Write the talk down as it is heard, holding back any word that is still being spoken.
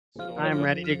I'm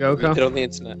ready to go, Get on the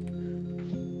internet.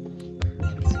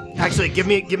 Actually, give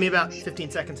me about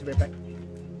 15 seconds to be back.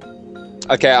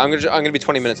 Okay, I'm gonna be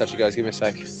 20 minutes actually, guys. Give me a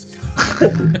sec.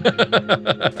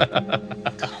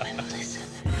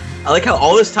 I like how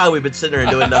all this time we've been sitting there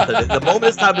and doing nothing. The moment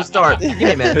it's time to start, give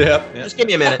me a minute. Yep. Just give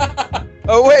me a minute.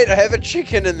 Oh wait, I have a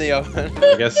chicken in the oven.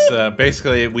 I guess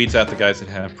basically it weeds out the guys that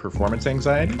have performance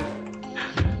anxiety.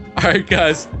 Alright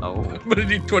guys, Oh. I'm gonna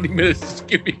need 20 minutes, just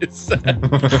give me a sec.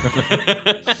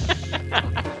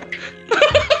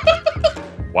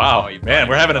 Wow, man,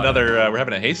 we're having we're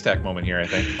having a haystack moment here, I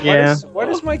think. Yeah. Why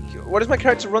does my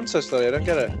character run so slowly? I don't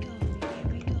get it.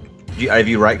 Have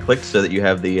you right-clicked so that you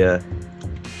have the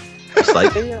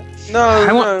slide? No,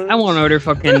 I want to order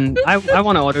fucking. I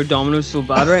want to order Domino's so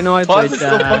bad right now. Pause But is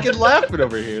still fucking laughing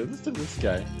over here. Listen to this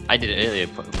guy. I did it earlier.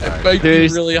 It might be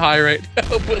really high right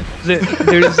now, but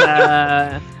there's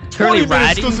currently 20 minutes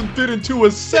riding. doesn't fit into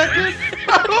a second.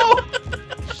 Oh,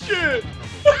 shit.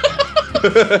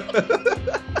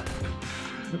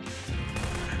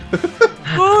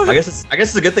 I guess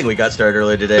it's a good thing we got started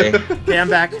earlier today. Okay, I'm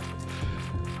back.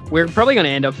 We're probably gonna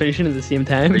end up finishing at the same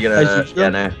time. Are you gonna? Yeah,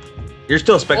 no. You're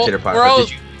still a spectator, Well, Parv.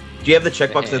 Do you have the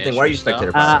checkbox and the thing? Why are you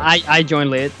spectator? Parv? I joined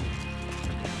late.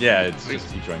 Yeah, it's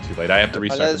just he joined too late. I have to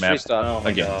restart the map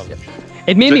again.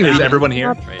 It made me. Is Really everyone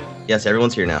here? Yes,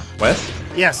 everyone's here now. Wes?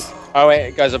 Yes. Oh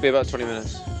wait, guys, I'll be about 20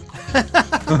 minutes.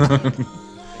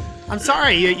 I'm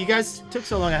sorry, you guys took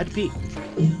so long. I had to pee.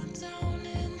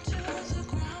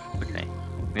 Okay,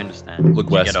 we understand. Look,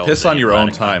 Wes, piss on your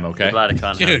own time, okay?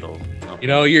 Dude, you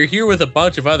know, you're here with a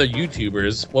bunch of other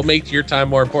YouTubers. What makes your time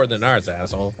more important than ours,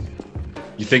 asshole?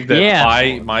 You think that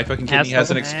Yeah. my fucking kidney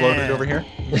hasn't exploded over here?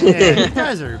 Man, you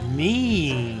guys are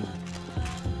mean.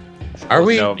 Are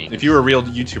we? No, if you were a real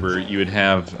YouTuber, you would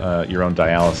have your own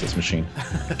dialysis machine.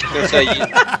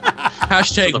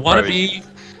 Hashtag wannabe.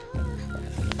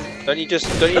 Don't you just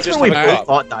We have both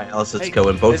thought dialysis go,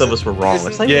 and both of us were wrong.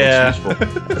 It's not even Yeah. useful.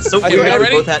 It's so Are weird you how we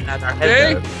ready? both had that in our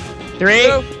head.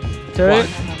 though. 3, 2,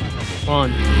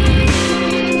 1.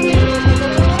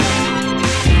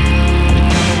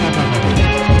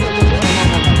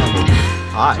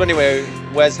 Hi. So anyway,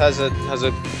 Wes has a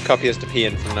copy as to pee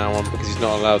in from now on because he's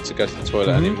not allowed to go to the toilet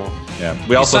anymore. Yeah.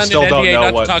 We also still don't know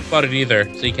not what. to talk about it either,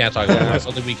 so you can't talk about it. I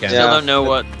don't think we can. Still don't know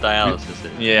what dialysis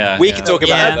is. Yeah. We can talk about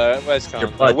Yeah. it though. Wes Your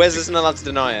can't. blood. Wes isn't allowed to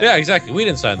deny it. Yeah, exactly. We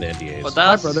didn't sign the NDAs. Well,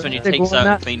 dialysis brother, is when you they take go on out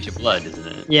that. and cleans your blood, isn't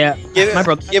it? Yeah. Give, My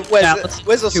brother. give Wes, Yeah, let's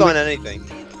Wes will do sign it. anything.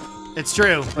 It's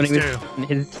true. When It's he true. was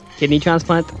his kidney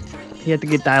transplant, he had to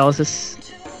get dialysis.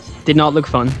 Did not look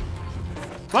fun.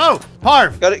 Whoa,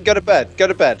 Parv! Go to bed. Go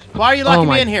to bed. Why are you locking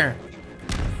my- me in here?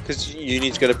 Because you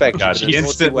need to go to bed. God, You need to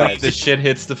instantly Wes. the shit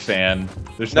hits the fan.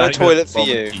 There's No not even a toilet for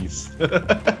moment you. Peace.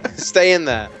 Stay in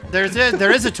there. There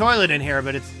is a toilet in here,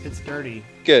 but it's dirty.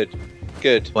 Good.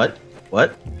 Good. What?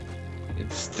 What?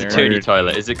 It's The dirty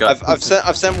toilet. Is it got? I've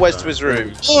sent Wes to his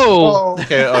room. Oh!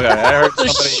 Okay. Okay. I heard What the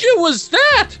somebody. shit was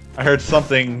that? I heard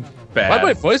something bad. Why did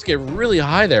my voice get really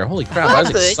high there? Holy crap, I was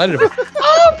excited about it.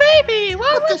 Oh baby,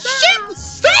 what was shit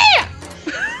was that?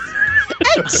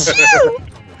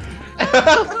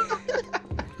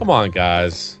 Come on,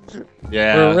 guys.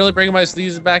 Yeah. We're really bringing my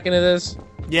sneezes back into this?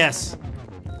 Yes.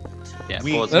 Yeah,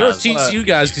 We- pause I don't now. teach you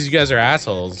guys because you guys are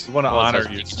assholes. We want to Pause honor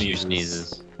now. your Your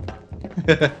sneezes.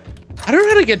 I don't know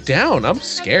how to get down. I'm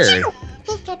scared.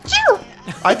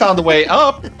 I found the way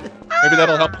up. Maybe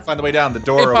that'll help you find the way down. The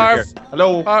door Hey, over Parv. here.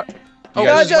 Hello. Oh,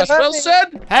 guys- that's what Will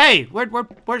said? Hey, where?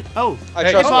 Oh, I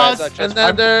Hey, trust pause. Wes. I And trust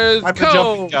then there's I'm the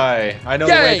jumping guy. I know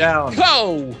the way Yay! down.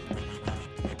 Go!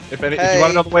 If you Hey,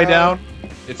 want to know the way Parv. down,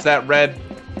 it's that red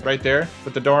right there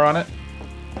with the door on it.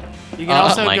 you can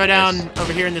also like go down this.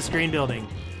 over here in the screen building.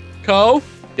 Co?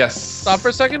 Yes. Stop for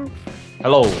a second.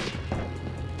 Hello.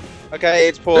 Okay,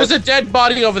 it's paused. There's a dead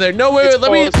body over there. No, wait, It's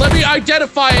let paused. me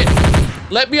identify it.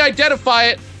 Let me identify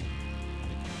it.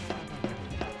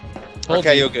 Told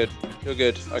Okay, you. you're good. You're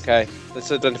good. Okay,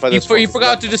 let's identify this. You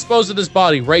forgot to dispose of this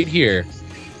body right here.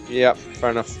 Yep, fair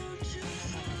enough.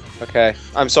 Okay,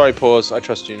 I'm sorry, pause. I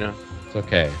trust you now. It's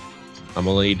okay. I'm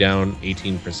only down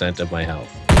 18% of my health.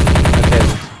 Okay.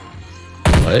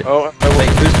 What? Oh,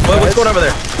 Wait, what's going on over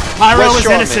there? Pyro Wes is shot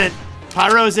me. innocent.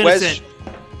 Pyro is Wes- innocent.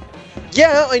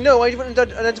 Yeah, I know. I didn't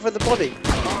identify the body.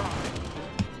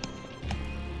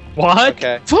 What?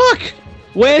 Okay. Fuck!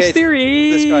 West Okay,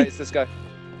 theory. This guy. It's this guy.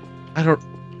 I don't.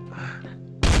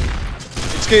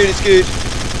 It's good. It's good.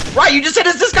 Right, you just said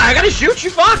it's this guy. I gotta shoot you.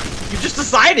 Fuck. You just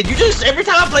decided. You just every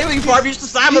time I play with you, Parv, you just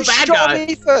decide I'm a bad shot guy.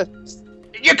 me first.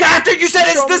 You captain. You said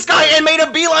it's this guy and made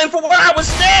a beeline for where I was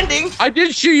standing. I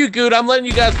did shoot you, Guude. I'm letting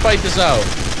you guys fight this out.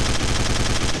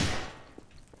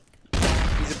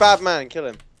 He's a bad man. Kill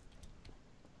him.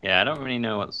 Yeah, I don't really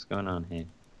know what's going on here.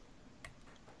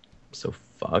 So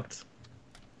fucked.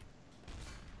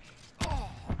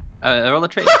 Are all the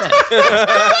traitors dead?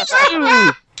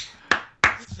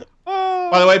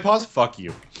 By the way, pause. Fuck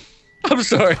you. I'm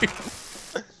sorry.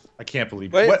 I can't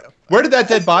believe Wait. it. Where did that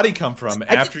dead body come from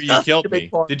I after did you not killed make me?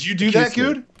 Parv Did you do that,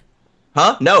 accuse me. Guude?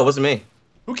 Huh? No, it wasn't me.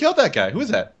 Who killed that guy? Who is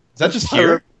that? Is that just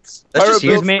here? That's just Pyro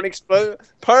here. built me. for an explosion.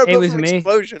 Pyro It built was for an me.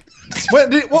 explosion.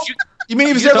 You mean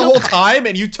he was there the whole time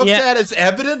and you took Yeah. that as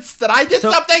evidence that I did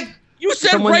So- something? You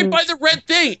said Someone- right by the red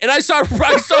thing, and I saw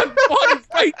body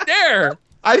right there.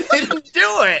 I didn't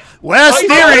do it. West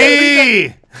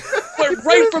Theory! But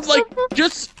right from like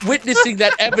just witnessing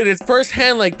that evidence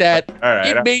firsthand like that, All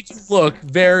right. it made you look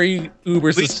very uber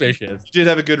At least suspicious. You did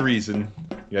have a good reason.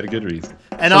 You had a good reason.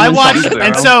 And I watched,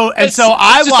 and so It's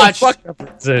I just a watched, fuck-up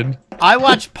reason. I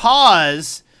watched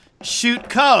Pause shoot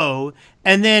Coe,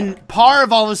 and then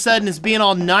Parv all of a sudden is being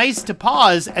all nice to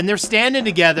Pause, and they're standing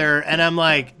together, and I'm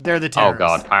like, they're the Oh terrorists.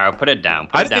 god, Pyro, put it down.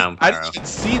 Put it down, I Pyro. didn't even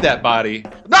see that body.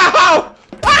 No!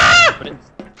 Ah!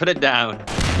 Put it down.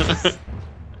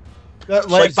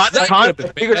 Like by the that time could've I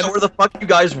been figured bad. out where the fuck you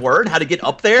guys were and how to get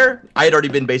up there, I had already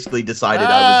been basically decided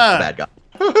I was the bad guy.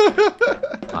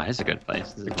 Oh, it's a good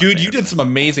place. This is my Dude, you favorite. did some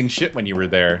amazing shit when you were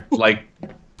there. Like,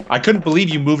 I couldn't believe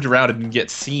you moved around and didn't get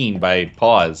seen by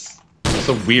Pause. It's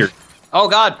so weird. Oh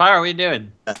god, Pyro, what are you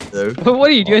doing? So, But what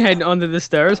are you doing heading under the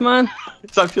stairs, man?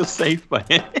 So I feel safe by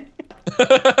it.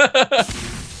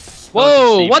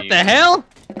 Whoa, see what me. the hell?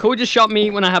 Cole just shot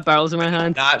me when I had barrels in my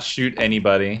hand. Not shoot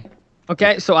anybody.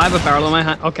 Okay, so I have a barrel in my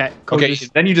hand. Okay, Cole Okay,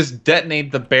 just... then you just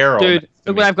detonate the barrel. Dude, next to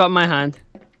look me. what I've got in my hand.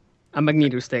 A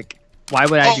magneto stick. Why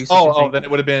would I do such a Oh, thing? then it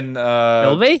would have been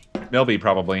Millbee? Millbee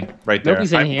probably right there.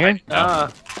 Millbee's in here. Ah,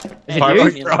 Is it Parv,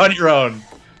 you? you're on your own.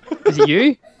 Is it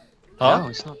you? no,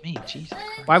 it's not me. Jesus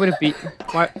Christ. Why would it be?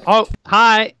 Why? Oh,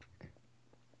 hi.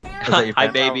 that your Hi,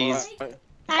 fan? babies.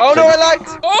 Oh no, I lagged!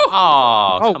 Oh,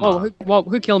 Oh, Oh, come whoa, on.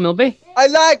 who killed Millbee? I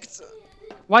lagged!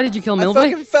 Why did you kill I Millbee?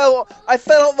 fucking fell. I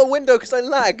fell out the window because I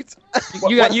lagged.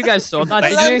 You guys saw that, I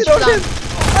didn't landed you? on him.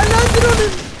 I landed on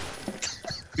him.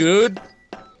 good.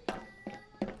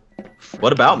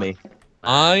 What about me?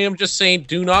 I am just saying,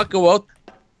 do not go out.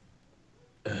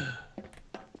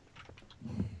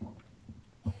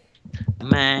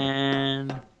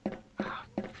 Man.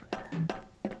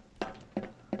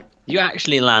 You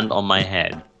actually land on my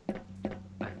head.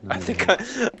 I think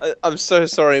I'm so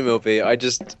sorry, Millbee.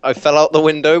 I fell out the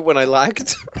window when I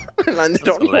lagged. I landed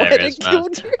That's on your head hilarious, and man.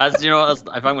 killed you. As you know, if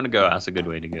I'm gonna go, that's a good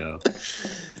way to go.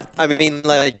 I mean,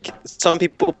 like some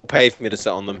people pay for me to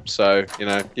sit on them, so you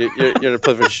know, you're in a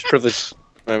privileged moment.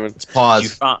 Let's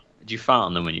pause. Do you fart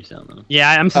on them when you sit on them?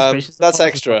 Yeah, I'm suspicious. That's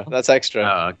extra. That's extra.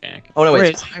 Oh, okay. Oh no, wait, Where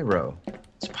it's Pyro.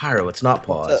 It's Pyro. It's not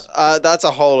pause. That's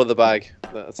a hole of the bag.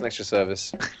 That's an extra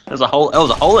service. There's a hole. Oh,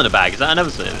 there's a hole in the bag. Is that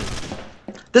another service?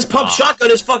 This pump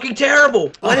shotgun is fucking terrible.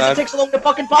 Why does it take so long to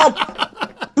fucking pump?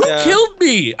 Who Yeah. killed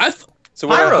me? So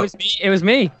Pyro. It was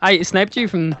me. I sniped you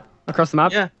from across the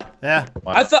map. Yeah. Yeah.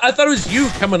 I thought it was you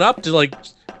coming up to like.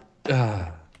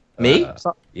 Me?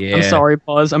 Yeah. I'm sorry,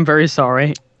 Pause. I'm very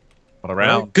sorry. What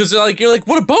around? Because like you're like,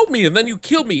 what about me? And then you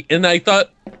killed me, and I thought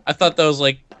that was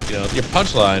like your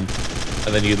punchline,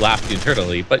 and then you laughed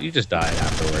internally, but you just died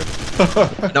afterward.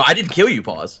 No, I didn't kill you,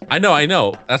 pause. I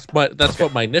know. That's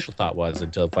what my initial thought was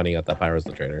until finding out that Pyro's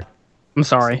the traitor. I'm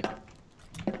sorry.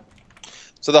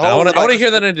 So the I hole. want in the to bag-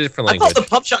 hear that in a different I language. thought the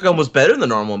pump shotgun was better than the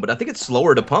normal one, but I think it's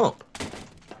slower to pump.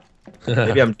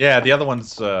 Maybe I'm. Yeah, the other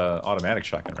one's automatic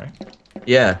shotgun, right?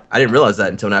 Yeah, I didn't realize that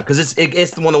until now because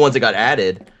it's one of the ones that got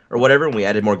added or whatever, and we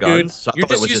added more guns. Dude, So I you're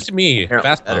thought it just was used to me. apparently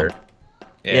Fast better. pump.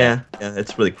 Yeah,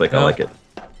 it's really quick. I No. like it.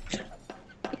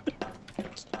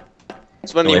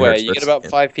 So anyway, you get about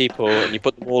 5 people, and you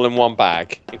put them all in one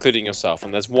bag, including yourself,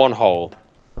 and there's one hole,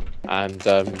 and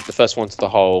the first one to the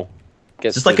hole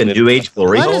gets. It's just like a the- new age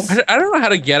glory What hole. is- I don't know how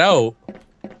to get out.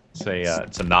 It's a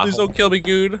Please novel. don't kill me,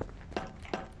 Guude.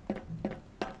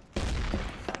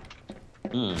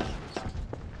 Hmm.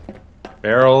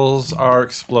 Barrels are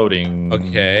exploding.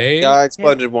 Okay. Yeah, I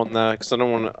exploded one there because I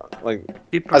don't want to like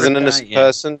People as an are innocent dying, yeah.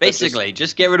 person. but just- Basically,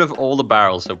 just get rid of all the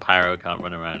barrels so Pyro can't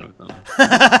run around with them.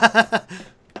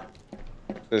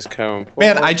 There's Cohen.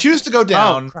 Man, I choose to go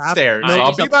crap. downstairs. No, I'll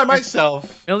he's be up by here.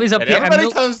 myself. Millbee's up And here.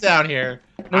 everybody comes down here.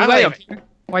 I Millbee like up here.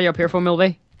 Why are you up here for,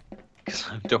 Millbee? Because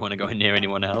I don't want to go near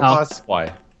anyone else. Oh. Pause.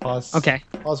 Why? Pause. Okay.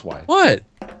 Pause. Why? What?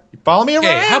 You follow me around?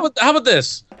 Okay. How about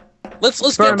this? Let's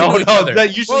Burn get me. to Oh each no! other.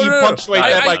 That usually you punctuate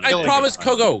that by I killing. promise, me.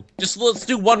 Kogo. Just let's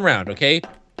do one round, okay?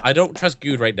 I don't trust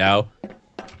Guude right now.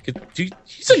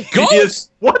 He's a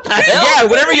ghost. What the hell? Yeah,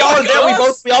 whenever y'all are there,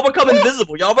 we all become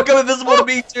invisible. Y'all become invisible to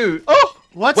me too. Oh,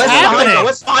 What's Where's happening? Fine,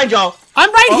 What's fine, y'all?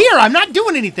 I'm right here. I'm not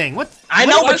doing anything. What? I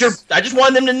know, but I just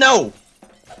wanted them to know.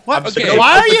 What? Okay.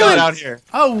 Why are you out here?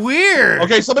 Oh, weird.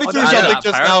 Okay, somebody threw Pyro, something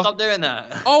just now. stop doing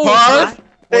that. Oh, Parv?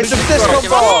 It's a pistol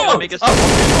bomb. Make us Oh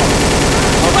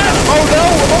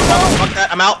no! Fuck that!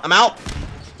 I'm out.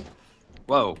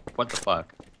 Whoa, what the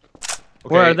fuck?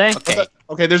 Okay. Where are they?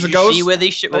 Okay, there's a You ghost. see where they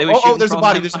shoot? Oh, there's a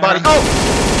body. There's a body.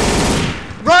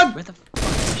 Oh! Run! Where the fuck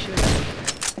are they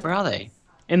shooting? Where are they?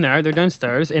 In there. They're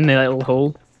downstairs in the little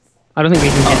hole. I don't think we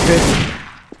can get to it.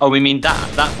 Oh, we mean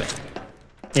that bit.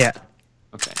 Yeah.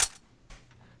 Okay.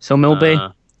 So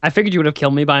Millbee, I figured you would have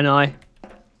killed me by now.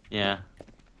 Yeah.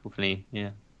 Hopefully, yeah.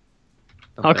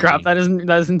 Oh crap, that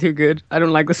isn't too good. I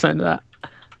don't like the sound of that.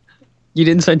 You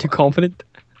didn't sound too confident.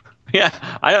 Yeah,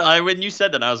 I when you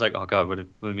said that, I was like, oh god, what it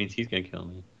means he's gonna kill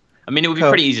me. I mean, it would be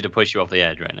pretty easy to push you off the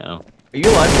edge right now. Are you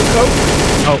alive, Coke?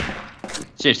 Oh.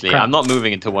 Seriously, Crap. I'm not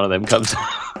moving until one of them comes.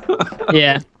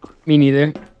 Yeah, me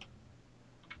neither.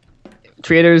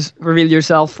 Traitors, reveal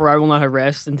yourself, for I will not have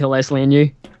rest until I slain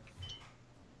you.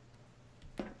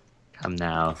 Come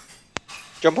now.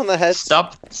 Jump on the head.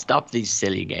 Stop these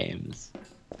silly games.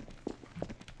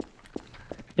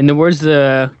 In the words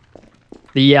of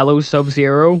the yellow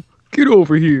Sub-Zero, get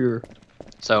over here.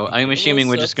 So I'm assuming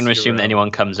we're just going to assume that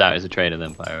anyone comes out as a traitor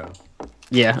then, Pyro.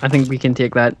 Yeah, I think we can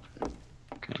take that.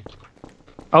 Okay.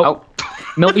 Oh.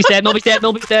 Millbee's dead, Millbee's dead,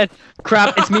 Millbee's dead.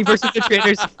 Crap, it's me versus the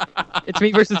traitors. It's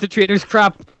me versus the traitors,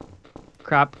 crap.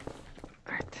 Crap.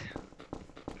 Alright.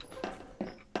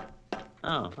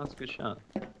 Oh, that's a good shot.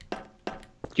 Do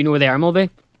you know where they are, Millbee?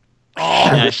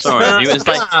 Yeah, sorry. He was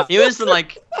in that building,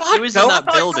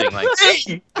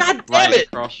 like God damn right it!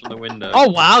 across from the window. Oh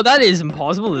wow, that is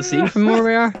impossible to see from where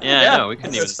we are. Yeah, no, we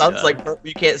couldn't even. It sounds see like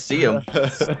you can't see him.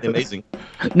 Amazing.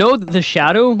 No, the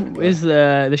shadow is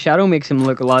the shadow makes him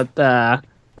look a lot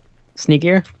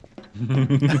sneakier.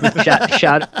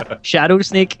 Shadow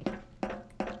sneak.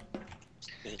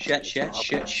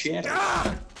 Shit.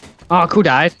 Oh, who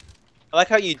died? I like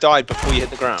how you died before you hit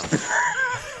the ground.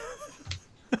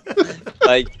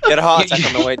 Like, get a heart attack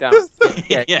on the way down.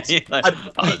 Yeah. Like,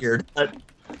 I'm weird.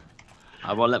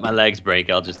 I won't let my legs break.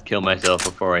 I'll just kill myself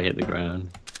before I hit the ground.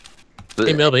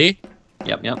 Hey, Millbee.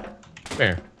 Yep.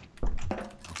 Where?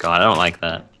 God, I don't like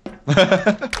that.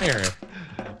 Where?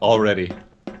 Already.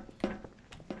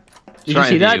 Did you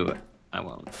see that? I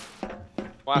won't.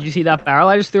 Wow. Did you see that barrel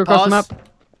I just threw across the map?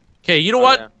 Okay, you know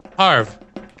what? Yeah. Parv.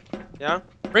 Yeah?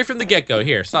 Right from the get-go.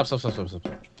 Here, stop.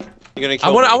 You're gonna kill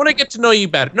I me. want to get to know you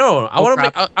better. No, I want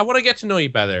to get to know you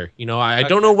better. You know, I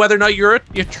don't know whether or not you're a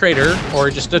traitor or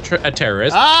just a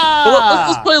terrorist. But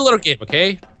let's play a little game,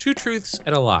 okay? 2 truths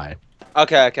and a lie.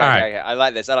 Okay. Right. I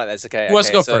like this. Okay. Who wants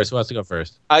to go so, first? Who wants to go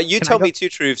first? You tell me 2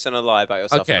 truths and a lie about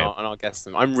yourself, Okay. and I'll guess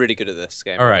them. I'm really good at this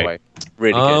game. All by right. the way.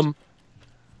 Really good.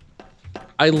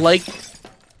 I like.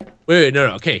 Wait, no.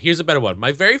 Okay, here's a better one.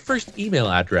 My very first email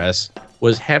address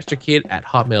was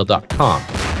hamsterkid@hotmail.com.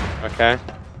 Okay.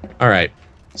 All right.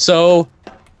 So,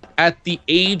 at the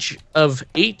age of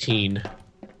 18,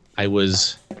 I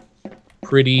was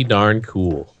pretty darn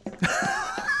cool.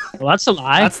 Well, that's a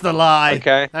lie. That's the lie.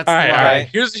 Okay. That's All the right, lie. all right.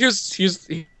 Here's.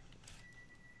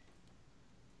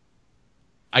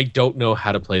 I don't know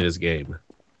how to play this game.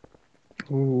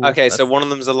 Ooh. Okay, so one of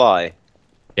them's a lie.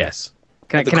 Yes.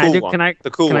 Can The I cool do? one. Can I?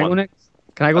 The cool Can I one. go next?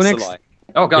 Can I go That's next? a lie.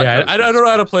 Oh god. Yeah, I don't know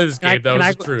how to play this game. That Can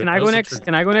was the truth. Can I That go was the next? truth.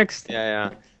 Can I go next? Yeah.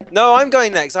 No, I'm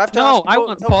going next. I have to No, ask I you, want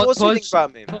what's you think pause.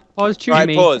 about me? Pause. Choose Right,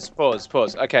 me. pause.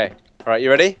 Okay. All right, you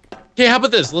ready? Okay, how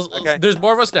about this? Okay. There's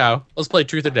more of us now. Let's play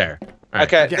truth or dare. All right.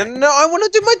 Okay. Okay. No, I want to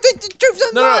do my truth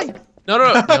and lie. No.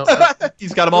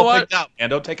 He's got them You all know picked out, man.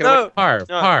 Don't take it No. away.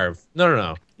 Parv.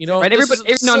 No. You know, Right, this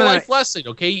everybody- is no, a no, no. life lesson,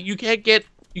 okay? You can't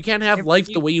have life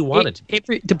the way you want it to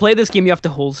be. To play this game, you have to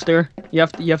holster. You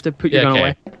have to put your gun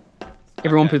away.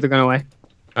 Everyone put their gun away.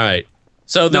 All right.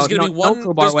 So there's gonna be one.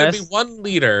 crowbar There's gonna be west. one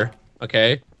leader,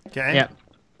 okay? Okay. Yeah.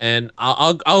 And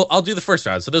I'll do the first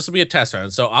round. So this will be a test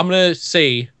round. So I'm gonna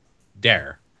say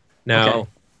dare. Now, Okay.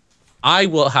 I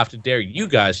will have to dare you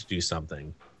guys to do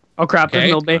something. Oh crap! Okay.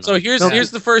 There's Millbee. So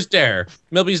here's the first dare.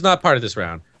 Millbee's not part of this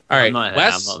round. All right, I'm not there.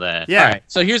 Wes. I'm not there. Yeah. All right.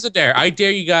 So here's the dare. I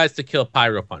dare you guys to kill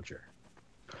Pyro Puncher.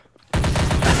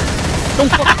 Don't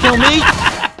fucking kill me!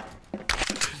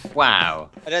 Wow.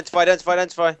 Identify.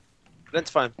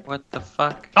 What the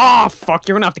fuck? Oh fuck!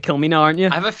 You're gonna have to kill me now, aren't you?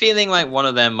 I have a feeling like one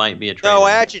of them might be a traitor. No,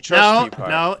 I actually trust No, you, Pyro.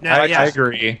 no, no. I Yeah.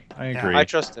 agree. I agree. I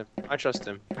trust him.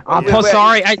 Oh, Wait, Paul, wait.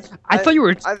 sorry. I thought you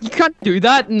were. I- You can't do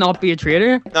that and not be a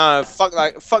traitor. No, fuck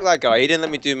that guy. He didn't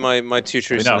let me do my 2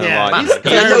 truths know. and a Yeah, lie. he's-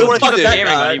 Because all he wanted to do-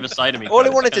 Hearing on either side of me. all he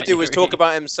wanted to do was talk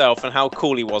about himself and how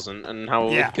cool he wasn't and how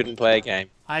Yeah. he couldn't play a game.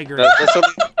 I agree.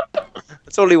 That's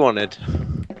That's all he wanted.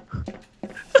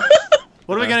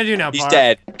 What are we gonna do now, He's Parv?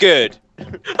 dead. Good.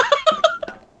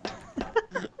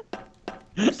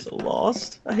 I'm so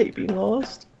lost. I hate being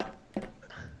lost.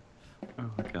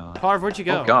 Oh god. Parv, where'd you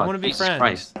go? Oh god. I want to be Jesus friends.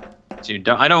 Christ. Dude,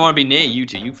 I don't want to be near you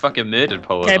two. You fucking murdered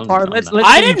Paul. Okay, Parv, let's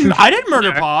I do didn't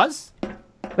murder Pause.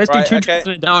 Let's Right, do two. okay.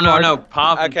 No,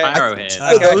 Parv and Okay. Pyro here.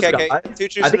 Okay. Two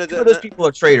truths I and think a some of those people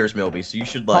are traitors, Millbee, so you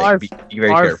should like be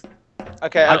very careful.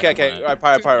 Okay. Right,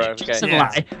 Pyro. Okay.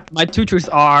 Yeah. My two truths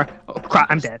are. Oh crap!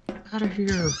 I'm dead. Out of here.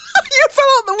 You fell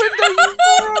out the window, you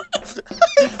moron!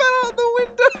 You fell out the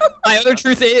window! My other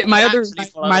truth is my other Actually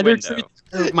fell out my the other window.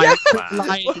 truth. My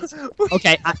lie is,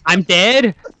 okay, I'm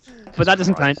dead, but that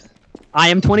doesn't count. I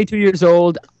am 22 years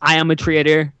old. I am a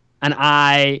traitor, and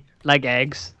I like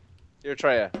eggs. You're a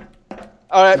traitor.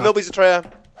 Alright, No. Millbee's a traitor.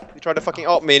 He tried to fucking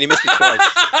op me and he missed me twice.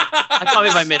 I can't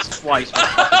believe I missed twice. With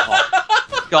fucking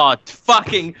off. God,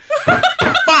 fucking.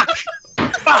 Fuck!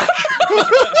 Fuck!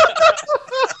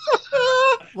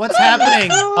 What's happening?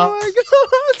 Oh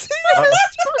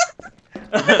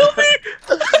my god!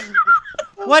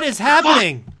 What is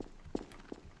happening?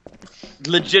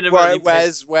 Legitimately.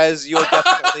 Wes, you're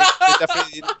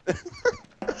definitely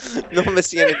not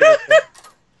missing anything.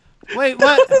 Wait,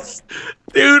 what?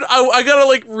 Dude, I gotta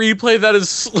like replay that as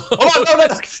slow. Oh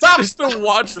no! Stop! Just to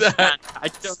watch that. I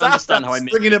don't understand how I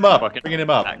missed Bringing him up. fucking Bringing him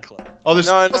up. that clip. Oh, there's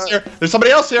No, somebody else no. here. There's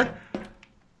somebody else here.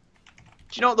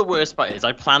 Do you know what the worst part is?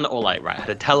 I planned it all out, right? I had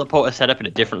a teleporter set up in a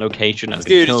different location. I was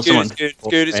gonna kill someone. It's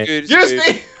good. Excuse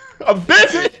me. I'm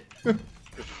busy.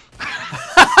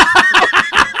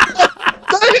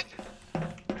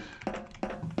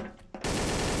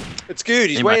 It's good.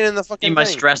 He's In my- waiting in the In fucking my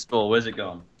thing. stress ball, where's it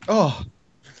gone? Oh,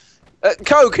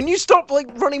 Can you stop like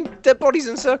running dead bodies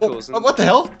in circles? and- what the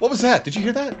hell? What was that? Did you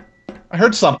hear that? I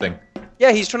heard something.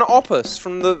 Yeah, he's trying to op us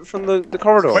from the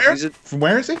corridor. Where? He's From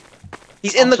where is he?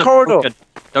 in the Also corridor. broken.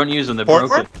 Don't use them, they're Corridor?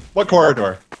 broken. What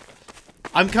corridor?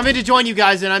 I'm coming to join you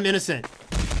guys, and I'm innocent.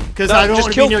 Because No, I don't just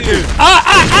want to be kill near Guude. Guude.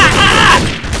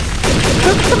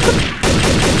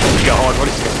 God, what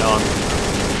is going on?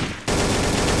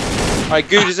 Alright,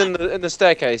 Guude is in the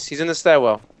staircase. He's in the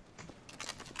stairwell.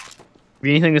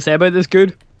 Anything to say about this,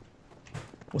 Guude?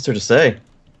 What's there to say?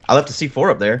 I left the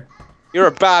C4 up there. You're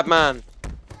a bad man.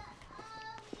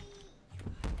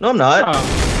 No, I'm not.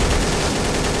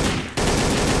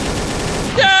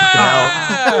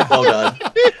 Yeah! Well done.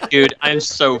 Dude, I'm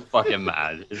so fucking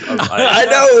mad. I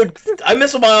know. I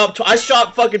missed my op. I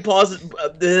shot fucking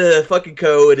fucking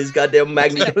Co and his goddamn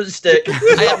magneto stick.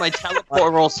 I had my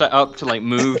teleporter all set up to like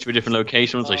move to a different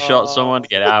location once I shot someone to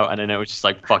get out, and then it was just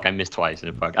like, fuck, I missed twice.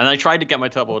 And I tried to get my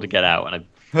teleporter to get out, and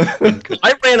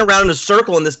I ran around in a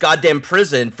circle in this goddamn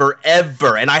prison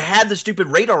forever, and I had the stupid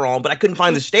radar on, but I couldn't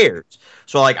find the stairs.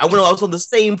 So like, I was on the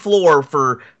same floor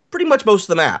for pretty much most of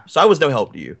the map. So I was no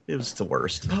help to you. It was the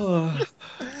worst.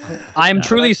 I'm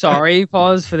truly sorry,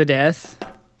 Pause, for the death.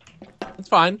 It's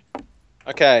fine.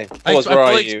 Okay, I Pause, where are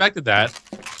fully you? expected that.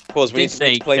 Pause, we need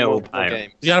Did to play say more kill Pyro.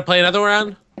 games. You gotta play another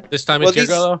round? This time Well, it's your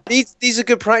go, though? these are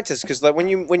good practice because like when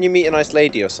you meet a nice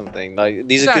lady or something, like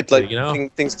these are good Exactly, like you know?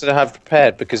 things to have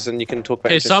prepared because then you can talk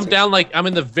about. Okay, so I'm interesting- down, like, I'm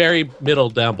in the very middle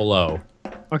down below.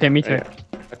 Okay, me too.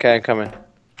 Okay, I'm coming.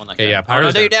 Okay, yeah,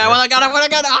 Pyro's Pyro's down. down. I got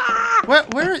it. Ah!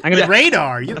 Where? I'm gonna-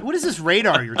 Radar? What is this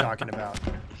radar you're talking about?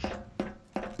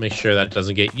 Make sure that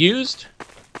doesn't get used.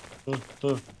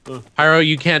 Pyro,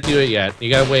 you can't do it yet. You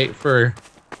gotta wait for...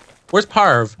 Where's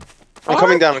Parv? I'm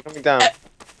coming down. I'm coming down.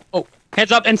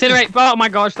 Heads up, incinerate. Oh my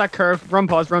gosh, that curve. Run,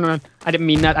 Pause, run. I didn't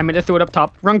mean that. I meant to throw it up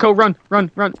top. Run, Co, run.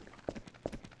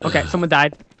 Okay, someone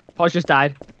died. Pause just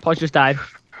died.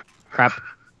 Crap.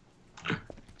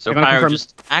 So I'm gonna Pyro confirm-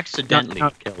 just accidentally No.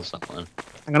 kills someone.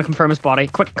 I'm gonna confirm his body.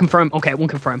 Quick, confirm. Okay, it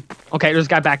won't confirm. Okay, there's a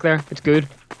guy back there. It's good.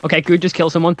 Okay, good. Just kill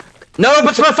someone. No,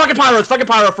 but it's fucking Pyro. It's fucking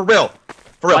Pyro for real.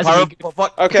 For real, Why is Pyro. he-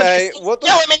 Fuck. Okay, what the?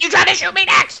 Kill him and you try to shoot me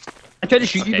next. I tried to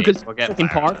shoot you Okay, because we'll get fucking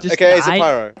Pyro. Parv just Okay, is it died.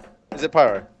 Pyro? Is it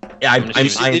Pyro? Yeah,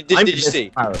 Did you see?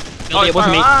 Pyro. No, it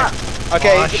wasn't me.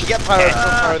 Okay, Oh, if you get Pyro, it's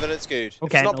not Pyro, then it's good. If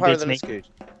Okay, it's not no, Pyro, it's then me. it's good.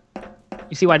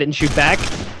 You see why I didn't shoot back?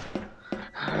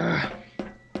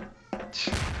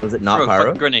 Was it not Throw a Pyro?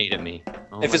 fucking grenade at me.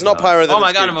 Oh If my it's not God. Pyro, then oh my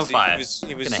it's god, good, I'm on 'cause fire.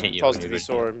 He was Gonna hit you positive. when He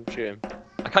saw him shoot him.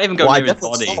 I can't even go Well, I near his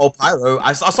definitely body. saw Pyro.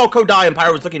 I saw Co die and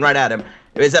Pyro was looking right at him.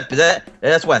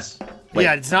 That's Wes. Wait.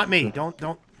 Yeah, it's not me. Don't.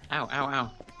 Ow, ow,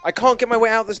 ow. I can't get my way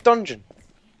out of this dungeon.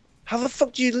 How the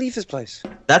fuck do you leave this place?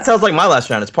 That sounds like my last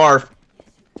round. It's Parv.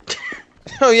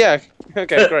 Oh yeah.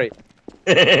 Okay, great.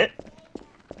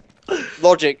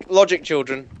 Logic,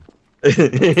 children.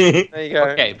 There you go.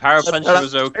 Okay, Pyro punching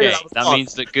was okay. That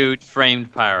means that Guude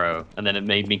framed Pyro, and then it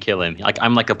made me kill him. Like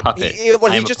I'm like a puppet.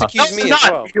 Well, he just accused me as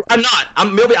well. I'm not.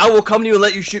 Millbee, I will come to you and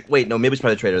let you shoot. Wait, no, Millbee's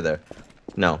probably the traitor there.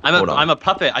 No, I'm a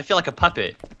puppet. I feel like a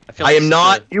puppet. I am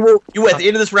not. You at the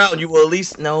end of this round, you will at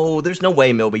least. No, there's no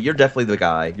way, Millbee. You're definitely the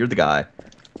guy. You're the guy.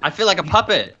 I feel like a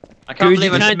puppet. I can't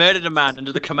believe I just murdered a man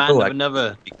under the command of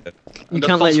another. You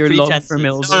can't let your love for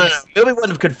Millbee. No. Millbee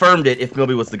wouldn't have confirmed it if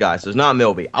Millbee was the guy, so it's not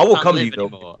Millbee. I will come to you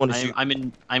though.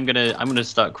 I'm gonna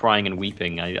start crying and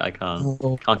weeping. I can't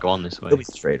go on this way. Millbee's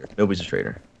a traitor. Millbee's a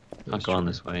traitor. Can't go on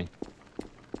this way.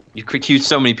 You accused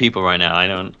so many people right now. I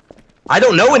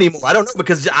don't know anymore. I don't know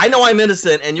because I know I'm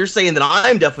innocent, and you're saying that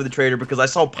I'm definitely the traitor because I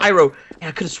saw Pyro. Man,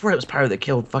 I could have sworn it was Pyro that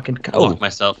killed fucking Coe. I locked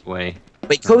myself away.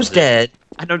 Wait, Coe's dead.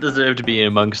 I don't deserve to be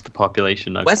amongst the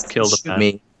population. I've killed a man.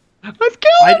 Me. I've killed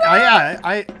him.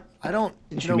 I don't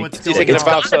know what's going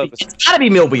on. It's gotta be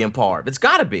Millbee and Parv. It's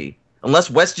gotta be.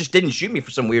 Unless Wes just didn't shoot me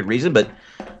for some weird reason, but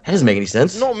that doesn't make any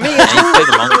sense. Not me.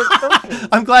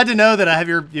 I'm glad to know that I have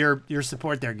your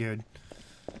support there, Guude.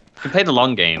 You can play the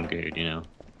long game, Guude, you know.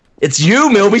 It's you,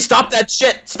 Millbee. Stop that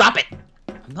shit. Stop it.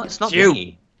 It's not you.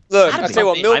 me. Look, I tell you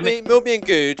what, Millbee and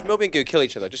Guude kill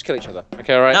each other. Just kill each other.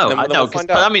 Okay, all right? No, because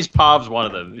that means Parv's one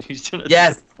of them.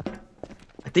 Yes.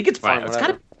 I think it's fine. It's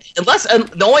kind of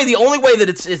the only way that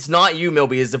it's not you,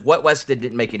 Millbee, is if what Wes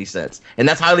didn't make any sense, and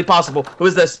that's highly possible. Who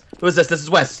is this? Who is this? This is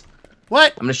Wes.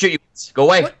 What? I'm gonna shoot you. Go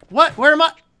away. What? Where am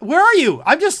I? Where are you?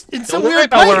 I'm just in some weird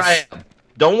place. Where I am.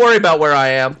 Don't worry about where I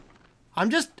am. I'm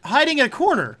just hiding in a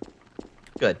corner.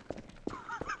 Good.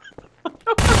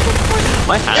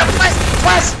 My hand.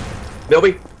 Wes!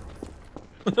 Millbee.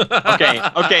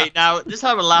 Okay. Now this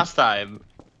happened last time,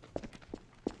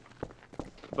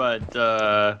 but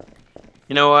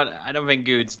you know what? I don't think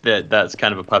Guude's that's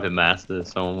kind of a puppet master.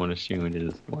 Someone would assume it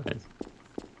is.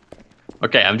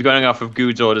 Okay, I'm going off of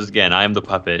Guude's orders again. I am the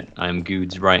puppet. I am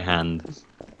Guude's right hand.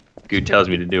 Guude tells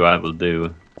me to do, I will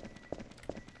do.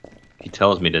 He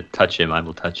tells me to touch him, I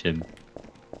will touch him.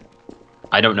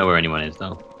 I don't know where anyone is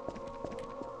though.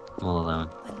 I'm all alone.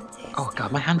 Oh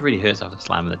god, my hand really hurts after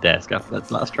slamming the desk after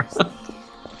that last round.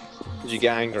 Did you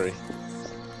get angry?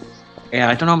 Yeah,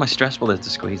 I don't know how my stress ball is to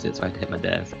squeeze it, so I had to hit my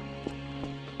desk.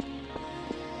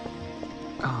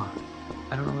 Oh,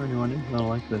 I don't know where anyone is. I don't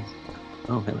like this.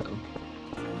 Oh, hello.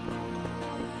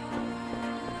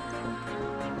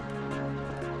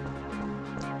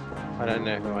 I don't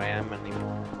know who I am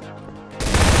anymore.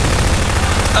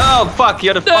 Oh fuck! You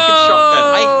had a fucking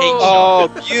shotgun. I hate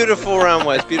shotguns. Oh, beautiful round,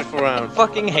 Wes. Beautiful round. I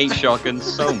fucking hate shotguns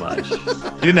so much. You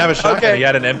didn't have a shotgun. Okay. You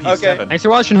had an MP7. Okay. Thanks for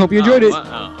watching. Hope you enjoyed it.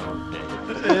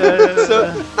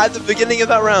 So at the beginning of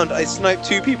that round, I sniped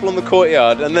 2 people in the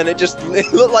courtyard, and then it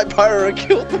looked like Pyro had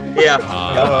killed them. Yeah.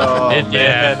 Oh,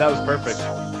 man, that was perfect.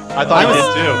 I thought I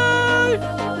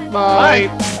did too. Bye.